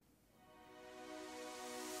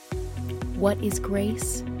What is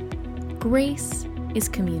grace? Grace is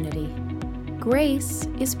community. Grace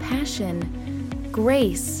is passion.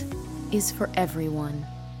 Grace is for everyone.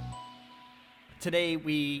 Today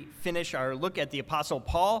we finish our look at the Apostle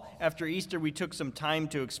Paul. After Easter, we took some time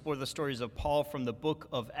to explore the stories of Paul from the book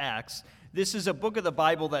of Acts. This is a book of the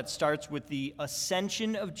Bible that starts with the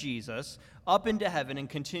ascension of Jesus up into heaven and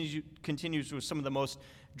continues with some of the most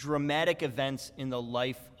dramatic events in the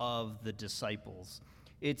life of the disciples.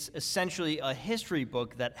 It's essentially a history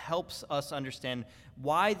book that helps us understand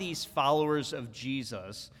why these followers of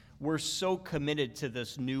Jesus were so committed to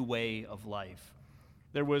this new way of life.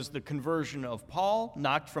 There was the conversion of Paul,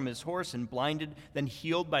 knocked from his horse and blinded, then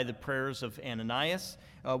healed by the prayers of Ananias.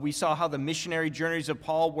 We saw how the missionary journeys of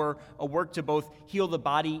Paul were a work to both heal the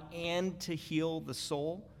body and to heal the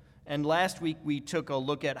soul. And last week we took a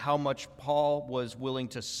look at how much Paul was willing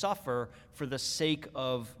to suffer for the sake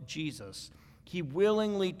of Jesus. He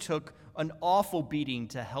willingly took an awful beating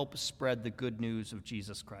to help spread the good news of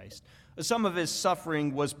Jesus Christ. Some of his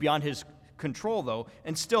suffering was beyond his control, though,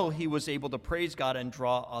 and still he was able to praise God and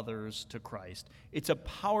draw others to Christ. It's a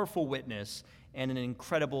powerful witness and an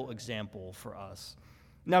incredible example for us.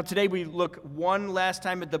 Now, today we look one last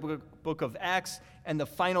time at the book of Acts and the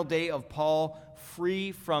final day of Paul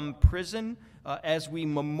free from prison as we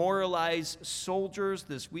memorialize soldiers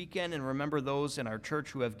this weekend and remember those in our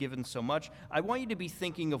church who have given so much. I want you to be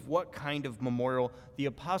thinking of what kind of memorial the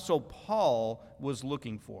Apostle Paul was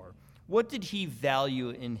looking for. What did he value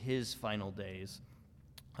in his final days?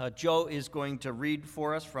 Joe is going to read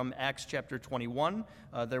for us from Acts chapter 21.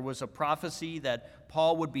 There was a prophecy that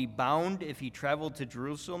Paul would be bound if he traveled to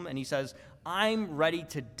Jerusalem, and he says, "I'm ready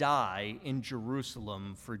to die in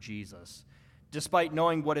Jerusalem for Jesus." Despite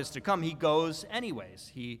knowing what is to come, he goes anyways.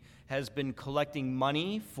 He has been collecting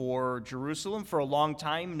money for Jerusalem for a long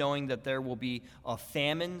time, knowing that there will be a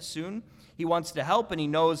famine soon. He wants to help, and he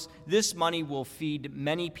knows this money will feed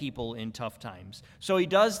many people in tough times. So he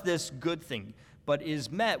does this good thing, but is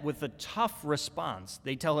met with a tough response.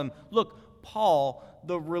 They tell him, "Look, Paul,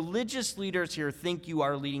 the religious leaders here think you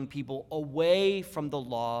are leading people away from the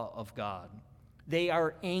law of God. They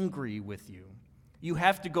are angry with you. You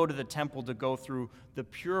have to go to the temple to go through the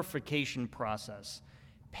purification process.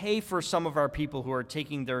 Pay for some of our people who are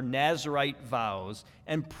taking their Nazirite vows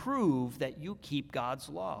and prove that you keep God's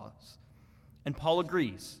laws." And Paul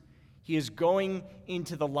agrees. He is going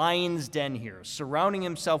into the lion's den here, surrounding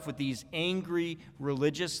himself with these angry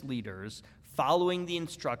religious leaders, following the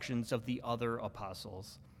instructions of the other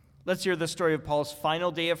apostles. Let's hear the story of Paul's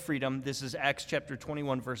final day of freedom. This is Acts chapter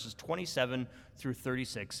 21, verses 27 through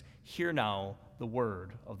 36. Hear now the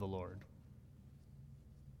word of the Lord.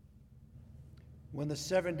 When the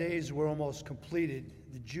 7 days were almost completed,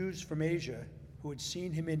 the Jews from Asia who had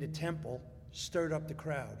seen him in the temple stirred up the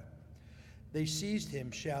crowd. They seized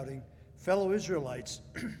him, shouting, "Fellow Israelites,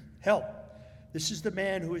 help! This is the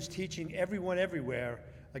man who is teaching everyone everywhere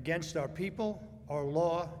against our people, our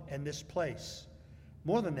law, and this place.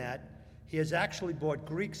 More than that, he has actually brought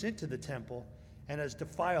Greeks into the temple and has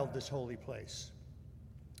defiled this holy place."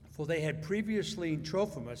 For they had previously seen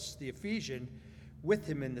Trophimus, the Ephesian, with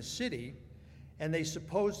him in the city, and they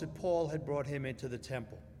supposed that Paul had brought him into the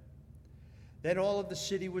temple. Then all of the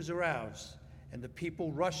city was aroused, and the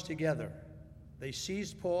people rushed together. They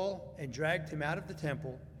seized Paul and dragged him out of the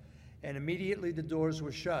temple, and immediately the doors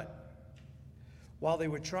were shut. While they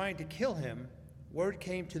were trying to kill him, word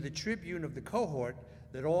came to the tribune of the cohort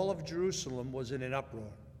that all of Jerusalem was in an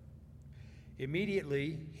uproar.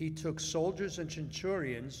 Immediately he took soldiers and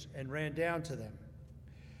centurions and ran down to them.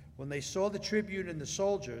 When they saw the tribune and the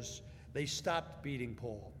soldiers, they stopped beating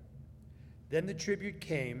Paul. Then the tribune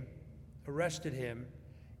came, arrested him,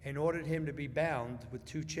 and ordered him to be bound with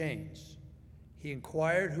 2 chains. He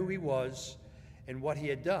inquired who he was and what he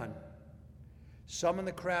had done. Some in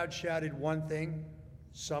the crowd shouted one thing,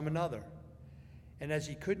 some another. And as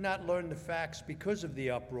he could not learn the facts because of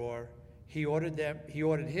the uproar, he ordered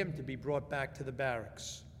him to be brought back to the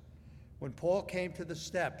barracks. When Paul came to the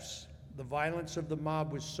steps, the violence of the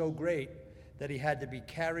mob was so great that he had to be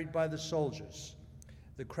carried by the soldiers.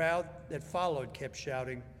 The crowd that followed kept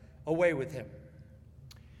shouting, "Away with him."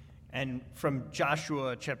 And from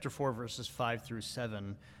Joshua chapter 4, verses 5 through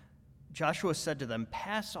 7, Joshua said to them,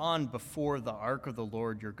 "Pass on before the ark of the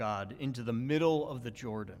Lord your God into the middle of the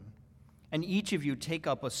Jordan. And each of you take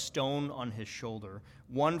up a stone on his shoulder,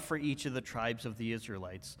 one for each of the tribes of the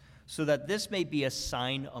Israelites, so that this may be a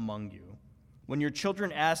sign among you. When your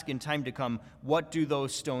children ask in time to come, 'What do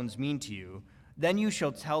those stones mean to you?' then you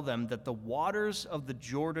shall tell them that the waters of the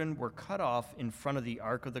Jordan were cut off in front of the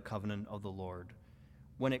ark of the covenant of the Lord.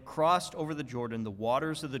 When it crossed over the Jordan, the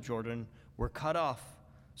waters of the Jordan were cut off,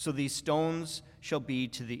 so these stones shall be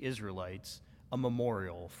to the Israelites a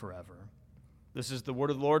memorial forever. This is the word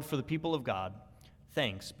of the Lord for the people of God.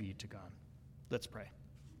 Thanks be to God. Let's pray.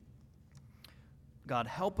 God,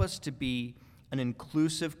 help us to be an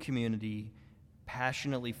inclusive community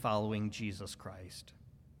passionately following Jesus Christ.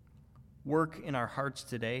 Work in our hearts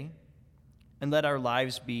today, and let our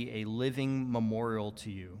lives be a living memorial to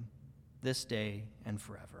you this day and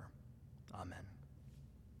forever. Amen.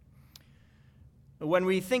 When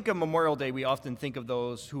we think of Memorial Day, we often think of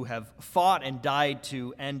those who have fought and died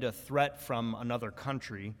to end a threat from another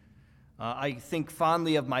country. I think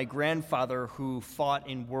fondly of my grandfather who fought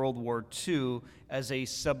in World War II as a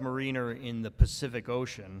submariner in the Pacific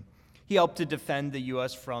Ocean. He helped to defend the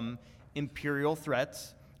U.S. from imperial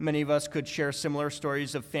threats. Many of us could share similar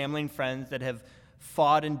stories of family and friends that have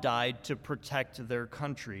fought and died to protect their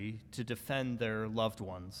country, to defend their loved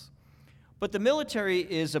ones. But the military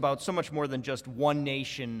is about so much more than just one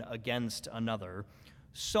nation against another.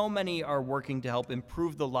 So many are working to help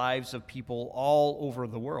improve the lives of people all over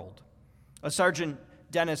the world. Sergeant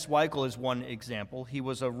Dennis Weichel is one example. He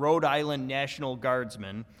was a Rhode Island National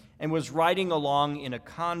Guardsman and was riding along in a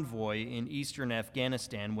convoy in eastern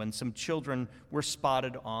Afghanistan when some children were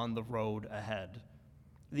spotted on the road ahead.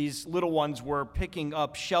 These little ones were picking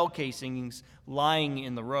up shell casings lying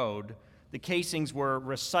in the road. The casings were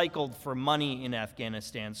recycled for money in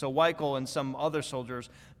Afghanistan, so Weichel and some other soldiers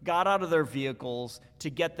got out of their vehicles to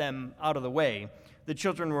get them out of the way. The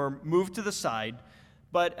children were moved to the side,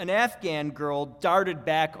 but an Afghan girl darted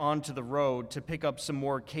back onto the road to pick up some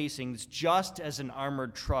more casings just as an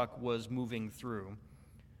armored truck was moving through.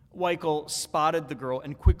 Weichel spotted the girl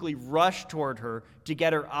and quickly rushed toward her to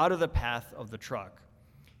get her out of the path of the truck.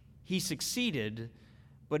 He succeeded,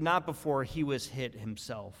 but not before he was hit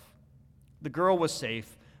himself. The girl was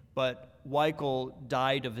safe, but Weichel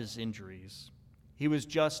died of his injuries. He was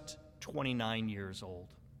just 29 years old.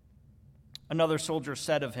 Another soldier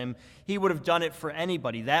said of him, he would have done it for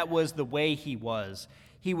anybody. That was the way he was.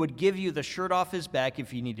 He would give you the shirt off his back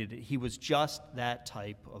if you needed it. He was just that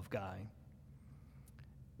type of guy.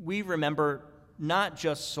 We remember not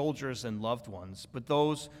just soldiers and loved ones, but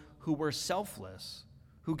those who were selfless,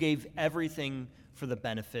 who gave everything for the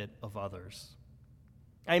benefit of others.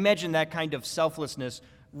 I imagine that kind of selflessness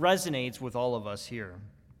resonates with all of us here.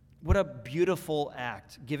 What a beautiful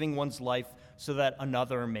act, giving one's life so that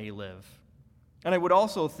another may live. And I would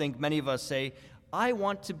also think many of us say, I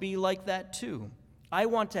want to be like that too. I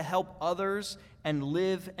want to help others and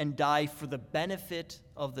live and die for the benefit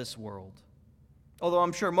of this world. Although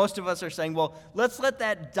I'm sure most of us are saying, well, let's let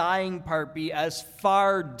that dying part be as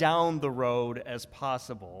far down the road as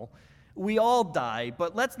possible. We all die,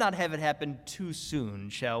 but let's not have it happen too soon,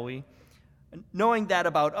 shall we? Knowing that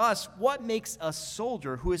about us, what makes a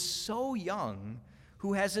soldier who is so young,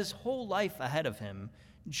 who has his whole life ahead of him,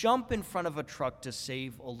 jump in front of a truck to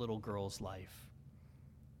save a little girl's life?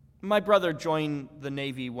 My brother joined the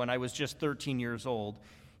Navy when I was just 13 years old.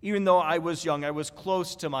 Even though I was young, I was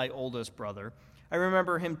close to my oldest brother. I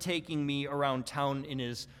remember him taking me around town in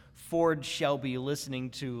his Ford Shelby listening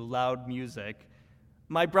to loud music.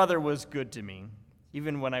 My brother was good to me,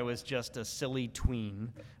 even when I was just a silly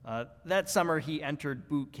tween. That summer, he entered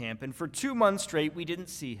boot camp, and for 2 months straight, we didn't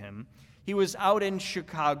see him. He was out in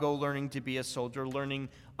Chicago learning to be a soldier, learning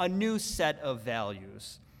a new set of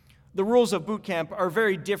values. The rules of boot camp are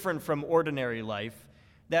very different from ordinary life.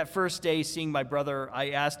 That first day, seeing my brother, I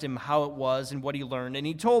asked him how it was and what he learned, and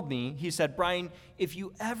he told me, he said, Brian, if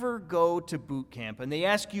you ever go to boot camp and they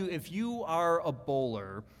ask you if you are a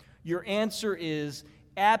bowler, your answer is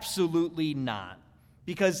absolutely not.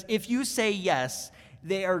 Because if you say yes,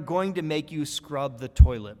 they are going to make you scrub the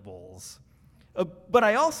toilet bowls. But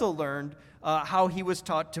I also learned how he was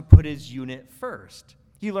taught to put his unit first.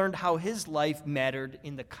 He learned how his life mattered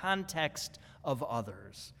in the context of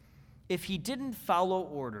others. If he didn't follow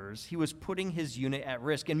orders, he was putting his unit at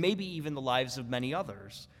risk, and maybe even the lives of many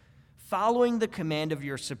others. Following the command of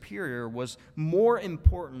your superior was more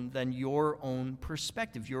important than your own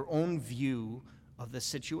perspective, your own view of the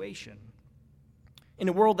situation. In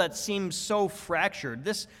a world that seems so fractured,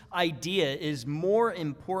 this idea is more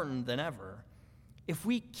important than ever. If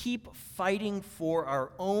we keep fighting for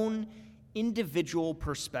our own individual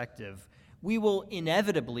perspective, we will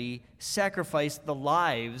inevitably sacrifice the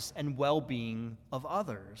lives and well-being of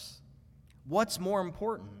others. What's more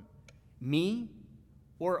important, me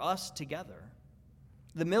or us together?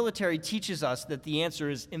 The military teaches us that the answer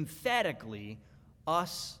is emphatically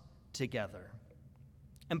us together.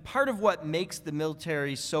 And part of what makes the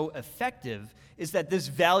military so effective is that this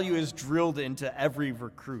value is drilled into every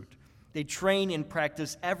recruit. They train and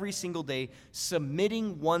practice every single day,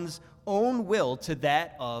 submitting one's own will to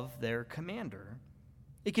that of their commander.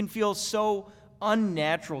 It can feel so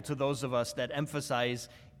unnatural to those of us that emphasize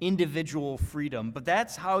individual freedom, but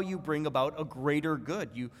that's how you bring about a greater good.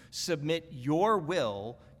 You submit your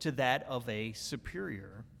will to that of a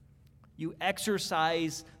superior. You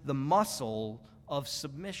exercise the muscle of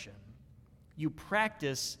submission. You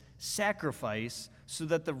practice sacrifice so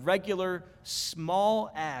that the regular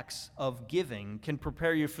small acts of giving can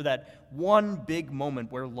prepare you for that one big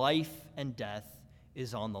moment where life and death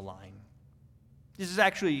is on the line. This is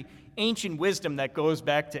actually ancient wisdom that goes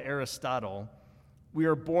back to Aristotle. We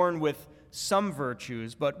are born with some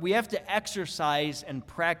virtues, but we have to exercise and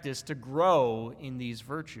practice to grow in these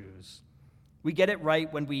virtues. We get it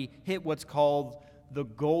right when we hit what's called the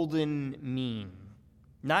golden mean.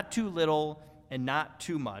 Not too little and not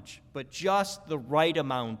too much, but just the right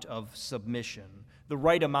amount of submission, the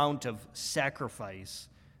right amount of sacrifice,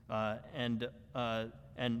 and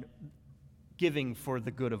giving for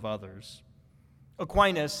the good of others.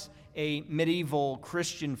 Aquinas, a medieval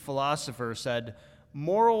Christian philosopher, said,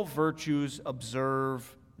 "Moral virtues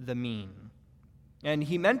observe the mean." And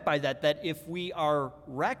he meant by that if we are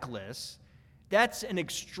reckless, that's an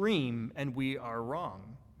extreme and we are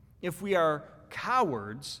wrong. If we are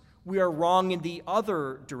cowards, we are wrong in the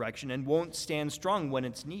other direction and won't stand strong when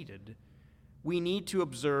it's needed. We need to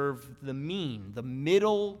observe the mean, the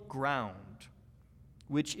middle ground,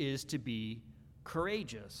 which is to be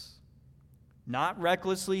courageous. Not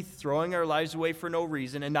recklessly throwing our lives away for no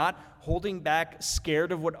reason and not holding back,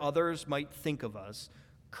 scared of what others might think of us.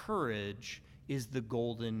 Courage is the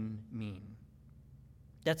golden mean.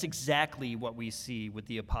 That's exactly what we see with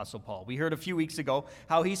the Apostle Paul. We heard a few weeks ago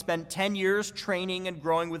how he spent 10 years training and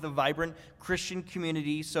growing with a vibrant Christian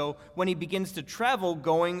community. So when he begins to travel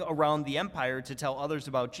going around the empire to tell others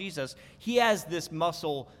about Jesus, he has this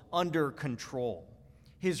muscle under control.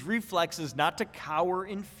 His reflex is not to cower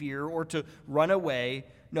in fear or to run away.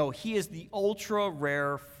 No, he is the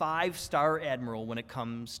ultra-rare 5-star admiral when it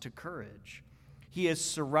comes to courage. He is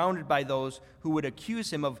surrounded by those who would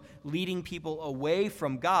accuse him of leading people away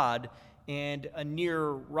from God, and a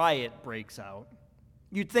near riot breaks out.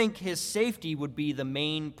 You'd think his safety would be the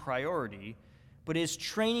main priority, but his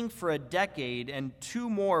training for a decade and 2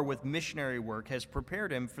 more with missionary work has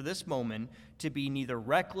prepared him for this moment to be neither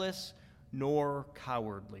reckless nor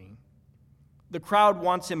cowardly. The crowd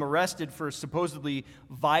wants him arrested for supposedly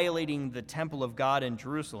violating the temple of God in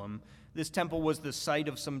Jerusalem. This temple was the site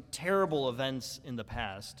of some terrible events in the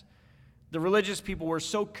past. The religious people were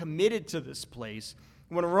so committed to this place,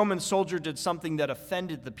 when a Roman soldier did something that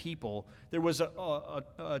offended the people, there was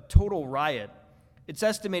a total riot. It's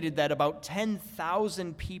estimated that about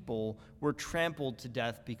 10,000 people were trampled to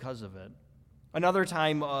death because of it. Another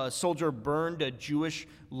time, a soldier burned a Jewish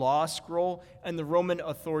law scroll, and the Roman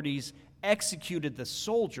authorities executed the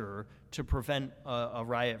soldier to prevent a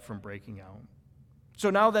riot from breaking out. So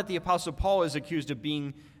now that the Apostle Paul is accused of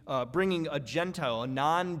bringing a Gentile, a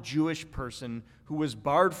non-Jewish person who was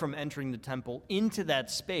barred from entering the temple into that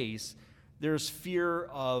space, there's fear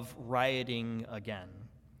of rioting again.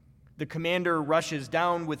 The commander rushes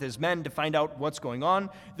down with his men to find out what's going on.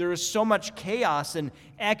 There is so much chaos and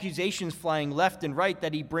accusations flying left and right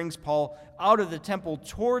that he brings Paul out of the temple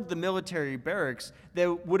toward the military barracks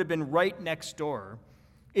that would have been right next door.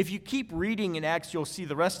 If you keep reading in Acts, you'll see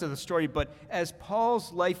the rest of the story, but as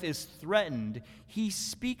Paul's life is threatened, he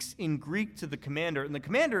speaks in Greek to the commander, and the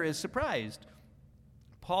commander is surprised.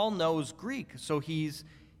 Paul knows Greek, so he's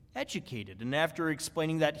educated, and after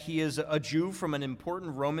explaining that he is a Jew from an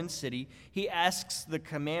important Roman city, he asks the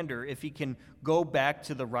commander if he can go back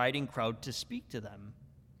to the rioting crowd to speak to them.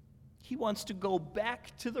 He wants to go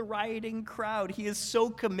back to the rioting crowd. He is so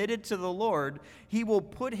committed to the Lord, he will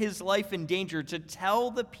put his life in danger to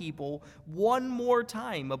tell the people one more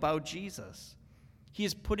time about Jesus. He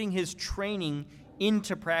is putting his training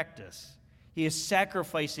into practice. He is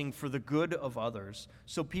sacrificing for the good of others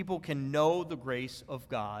so people can know the grace of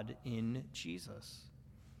God in Jesus.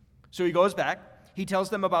 So he goes back. He tells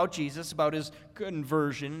them about Jesus, about his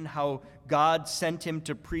conversion, how God sent him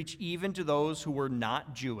to preach even to those who were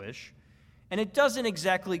not Jewish. And it doesn't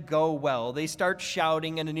exactly go well. They start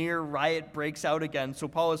shouting, and a near riot breaks out again. So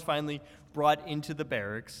Paul is finally brought into the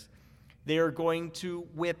barracks. They are going to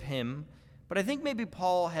whip him. But I think maybe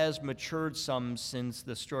Paul has matured some since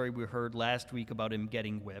the story we heard last week about him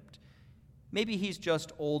getting whipped. Maybe he's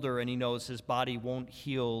just older and he knows his body won't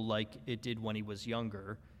heal like it did when he was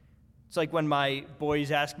younger. It's like when my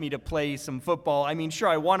boys ask me to play some football. I mean, sure,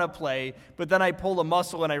 I want to play, but then I pull a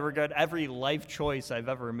muscle and I regret every life choice I've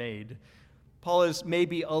ever made. Paul is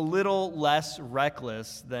maybe a little less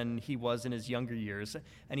reckless than he was in his younger years,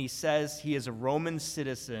 and he says he is a Roman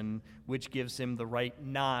citizen, which gives him the right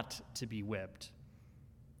not to be whipped.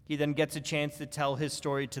 He then gets a chance to tell his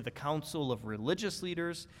story to the council of religious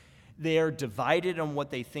leaders. They are divided on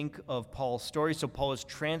what they think of Paul's story, so Paul is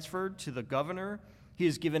transferred to the governor. He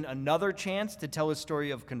is given another chance to tell his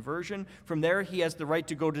story of conversion. From there, he has the right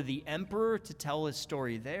to go to the emperor to tell his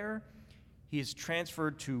story there. He is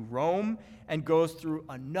transferred to Rome and goes through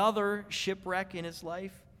another shipwreck in his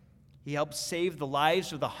life. He helps save the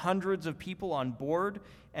lives of the hundreds of people on board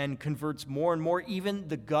and converts more and more, even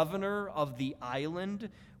the governor of the island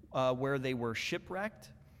where they were shipwrecked.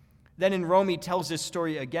 Then in Rome, he tells his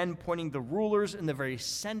story again, pointing the rulers in the very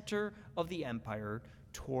center of the empire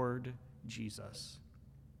toward Jesus.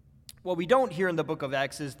 What we don't hear in the book of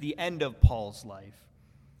Acts is the end of Paul's life.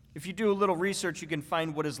 If you do a little research, you can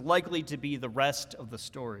find what is likely to be the rest of the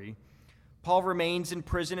story. Paul remains in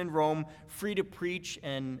prison in Rome, free to preach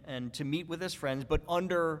and to meet with his friends, but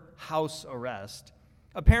under house arrest.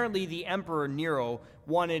 Apparently, the emperor Nero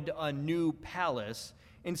wanted a new palace.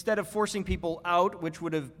 Instead of forcing people out, which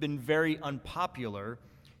would have been very unpopular,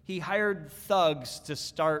 he hired thugs to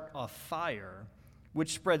start a fire,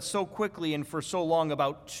 which spread so quickly and for so long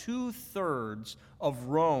about 2/3 of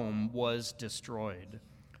Rome was destroyed.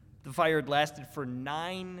 The fire had lasted for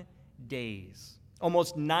 9 days.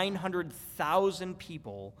 Almost 900,000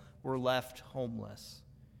 people were left homeless.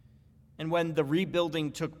 And when the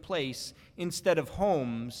rebuilding took place, instead of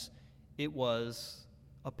homes, it was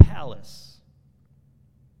a palace.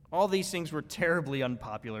 All these things were terribly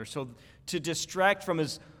unpopular. So to distract from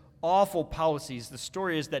his awful policies, the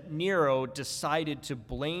story is that Nero decided to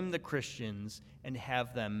blame the Christians and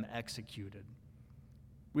have them executed.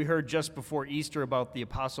 We heard just before Easter about the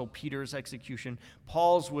Apostle Peter's execution.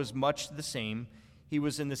 Paul's was much the same. He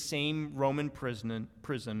was in the same Roman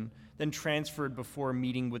prison, then transferred before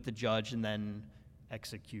meeting with the judge and then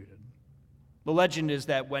executed. The legend is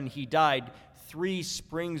that when he died, 3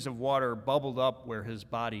 springs of water bubbled up where his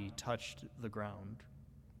body touched the ground.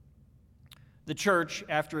 The church,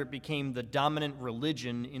 after it became the dominant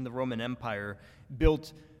religion in the Roman Empire,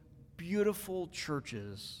 built beautiful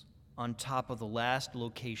churches on top of the last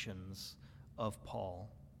locations of Paul.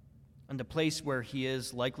 And the place where he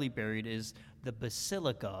is likely buried is the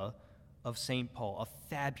Basilica of St. Paul, a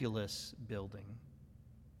fabulous building.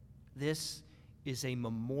 This is a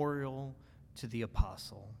memorial to the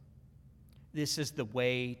apostle. This is the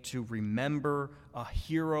way to remember a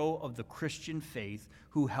hero of the Christian faith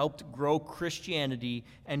who helped grow Christianity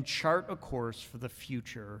and chart a course for the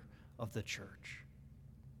future of the church.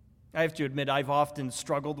 I have to admit, I've often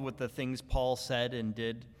struggled with the things Paul said and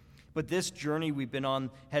did, but this journey we've been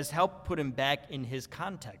on has helped put him back in his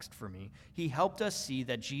context for me. He helped us see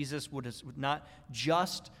that Jesus was not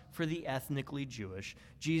just for the ethnically Jewish.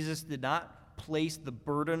 Jesus did not place the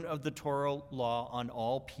burden of the Torah law on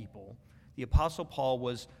all people. The Apostle Paul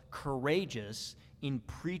was courageous in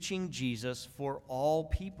preaching Jesus for all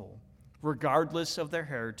people, regardless of their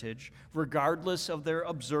heritage, regardless of their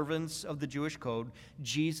observance of the Jewish code.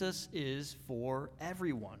 Jesus is for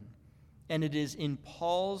everyone. And it is in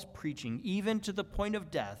Paul's preaching, even to the point of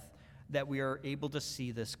death, that we are able to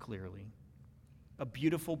see this clearly. A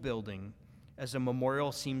beautiful building as a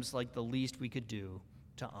memorial seems like the least we could do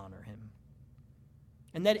to honor him.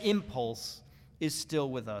 And that impulse is still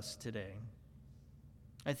with us today.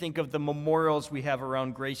 I think of the memorials we have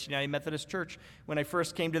around Grace United Methodist Church. When I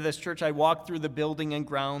first came to this church, I walked through the building and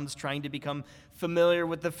grounds trying to become familiar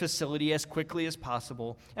with the facility as quickly as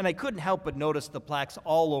possible, and I couldn't help but notice the plaques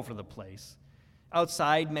all over the place.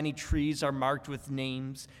 Outside, many trees are marked with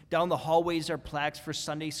names. Down the hallways are plaques for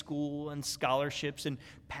Sunday school and scholarships and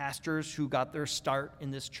pastors who got their start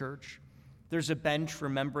in this church. There's a bench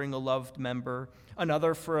remembering a loved member,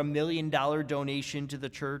 another for a $1 million donation to the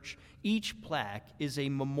church. Each plaque is a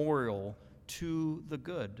memorial to the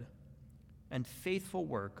good and faithful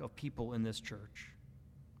work of people in this church.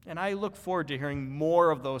 And I look forward to hearing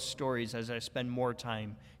more of those stories as I spend more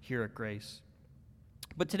time here at Grace.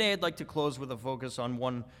 But today I'd like to close with a focus on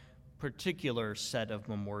one particular set of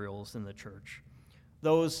memorials in the church,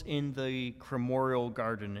 those in the Cremorial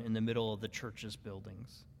Garden in the middle of the church's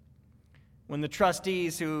buildings. When the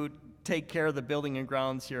trustees who take care of the building and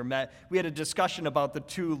grounds here met, we had a discussion about the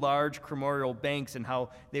 2 large cremorial banks and how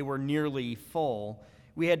they were nearly full.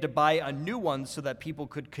 We had to buy a new one so that people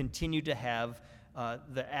could continue to have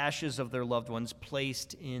the ashes of their loved ones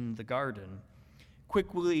placed in the garden.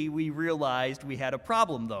 Quickly, we realized we had a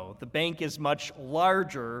problem, though. The bank is much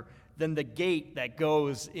larger than the gate that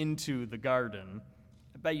goes into the garden.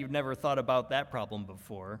 I bet you've never thought about that problem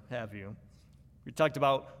before, have you? We talked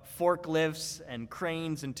about forklifts and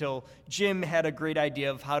cranes until Jim had a great idea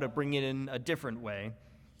of how to bring it in a different way.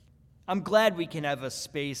 I'm glad we can have a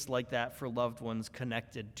space like that for loved ones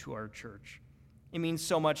connected to our church. It means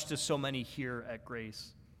so much to so many here at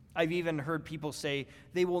Grace. I've even heard people say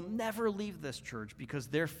they will never leave this church because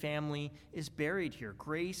their family is buried here.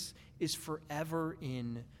 Grace is forever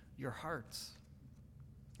in your hearts.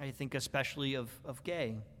 I think especially of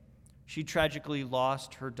Gay. She tragically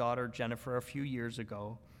lost her daughter Jennifer a few years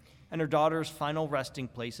ago, and her daughter's final resting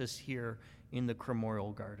place is here in the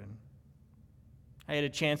Cremorial Garden. I had a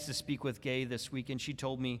chance to speak with Gay this week, and she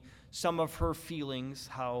told me some of her feelings,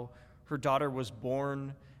 how her daughter was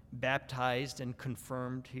born, baptized, and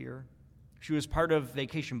confirmed here. She was part of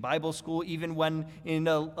Vacation Bible School, even when in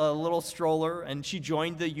a little stroller, and she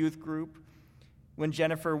joined the youth group. When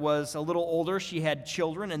Jennifer was a little older, she had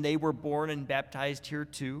children, and they were born and baptized here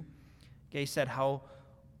too. Gay said how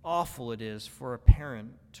awful it is for a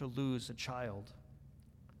parent to lose a child,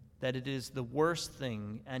 that it is the worst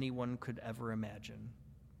thing anyone could ever imagine.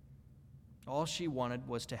 All she wanted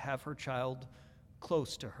was to have her child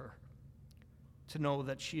close to her, to know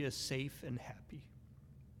that she is safe and happy.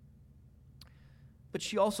 But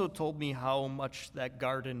she also told me how much that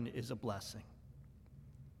garden is a blessing.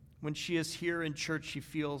 When she is here in church, she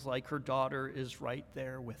feels like her daughter is right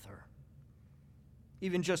there with her.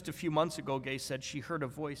 Even just a few months ago, Gay said she heard a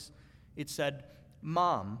voice. It said,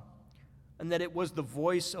 "Mom," and that it was the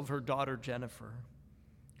voice of her daughter, Jennifer.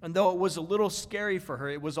 And though it was a little scary for her,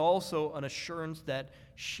 it was also an assurance that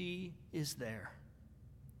she is there.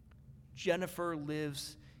 Jennifer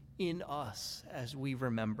lives in us as we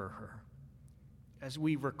remember her, as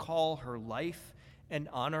we recall her life and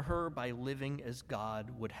honor her by living as God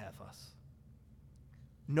would have us.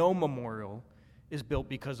 No memorial is built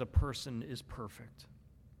because a person is perfect.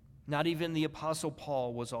 Not even the Apostle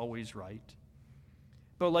Paul was always right.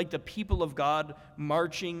 But like the people of God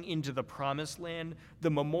marching into the promised land,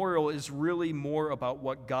 the memorial is really more about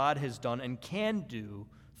what God has done and can do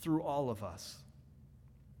through all of us.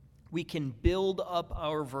 We can build up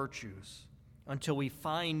our virtues until we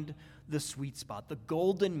find the sweet spot, the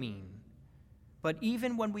golden mean. But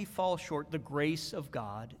even when we fall short, the grace of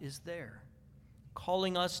God is there,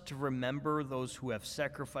 calling us to remember those who have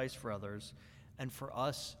sacrificed for others and for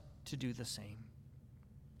us to do the same.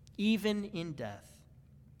 Even in death,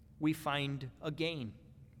 we find a gain,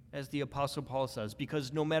 as the Apostle Paul says,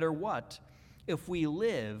 because no matter what, if we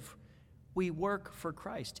live, we work for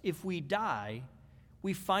Christ. If we die,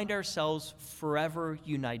 we find ourselves forever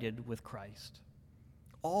united with Christ.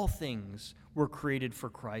 All things were created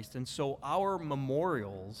for Christ, and so our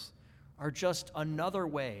memorials are just another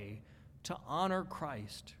way to honor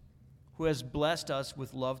Christ, who has blessed us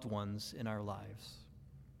with loved ones in our lives.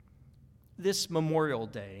 This Memorial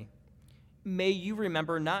Day, may you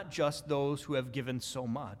remember not just those who have given so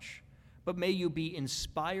much, but may you be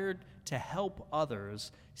inspired to help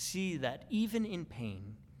others see that even in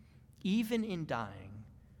pain, even in dying,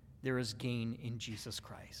 there is gain in Jesus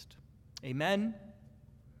Christ. Amen.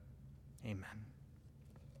 Amen.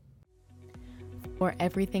 For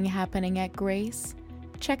everything happening at Grace,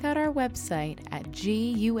 check out our website at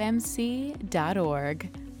gumc.org.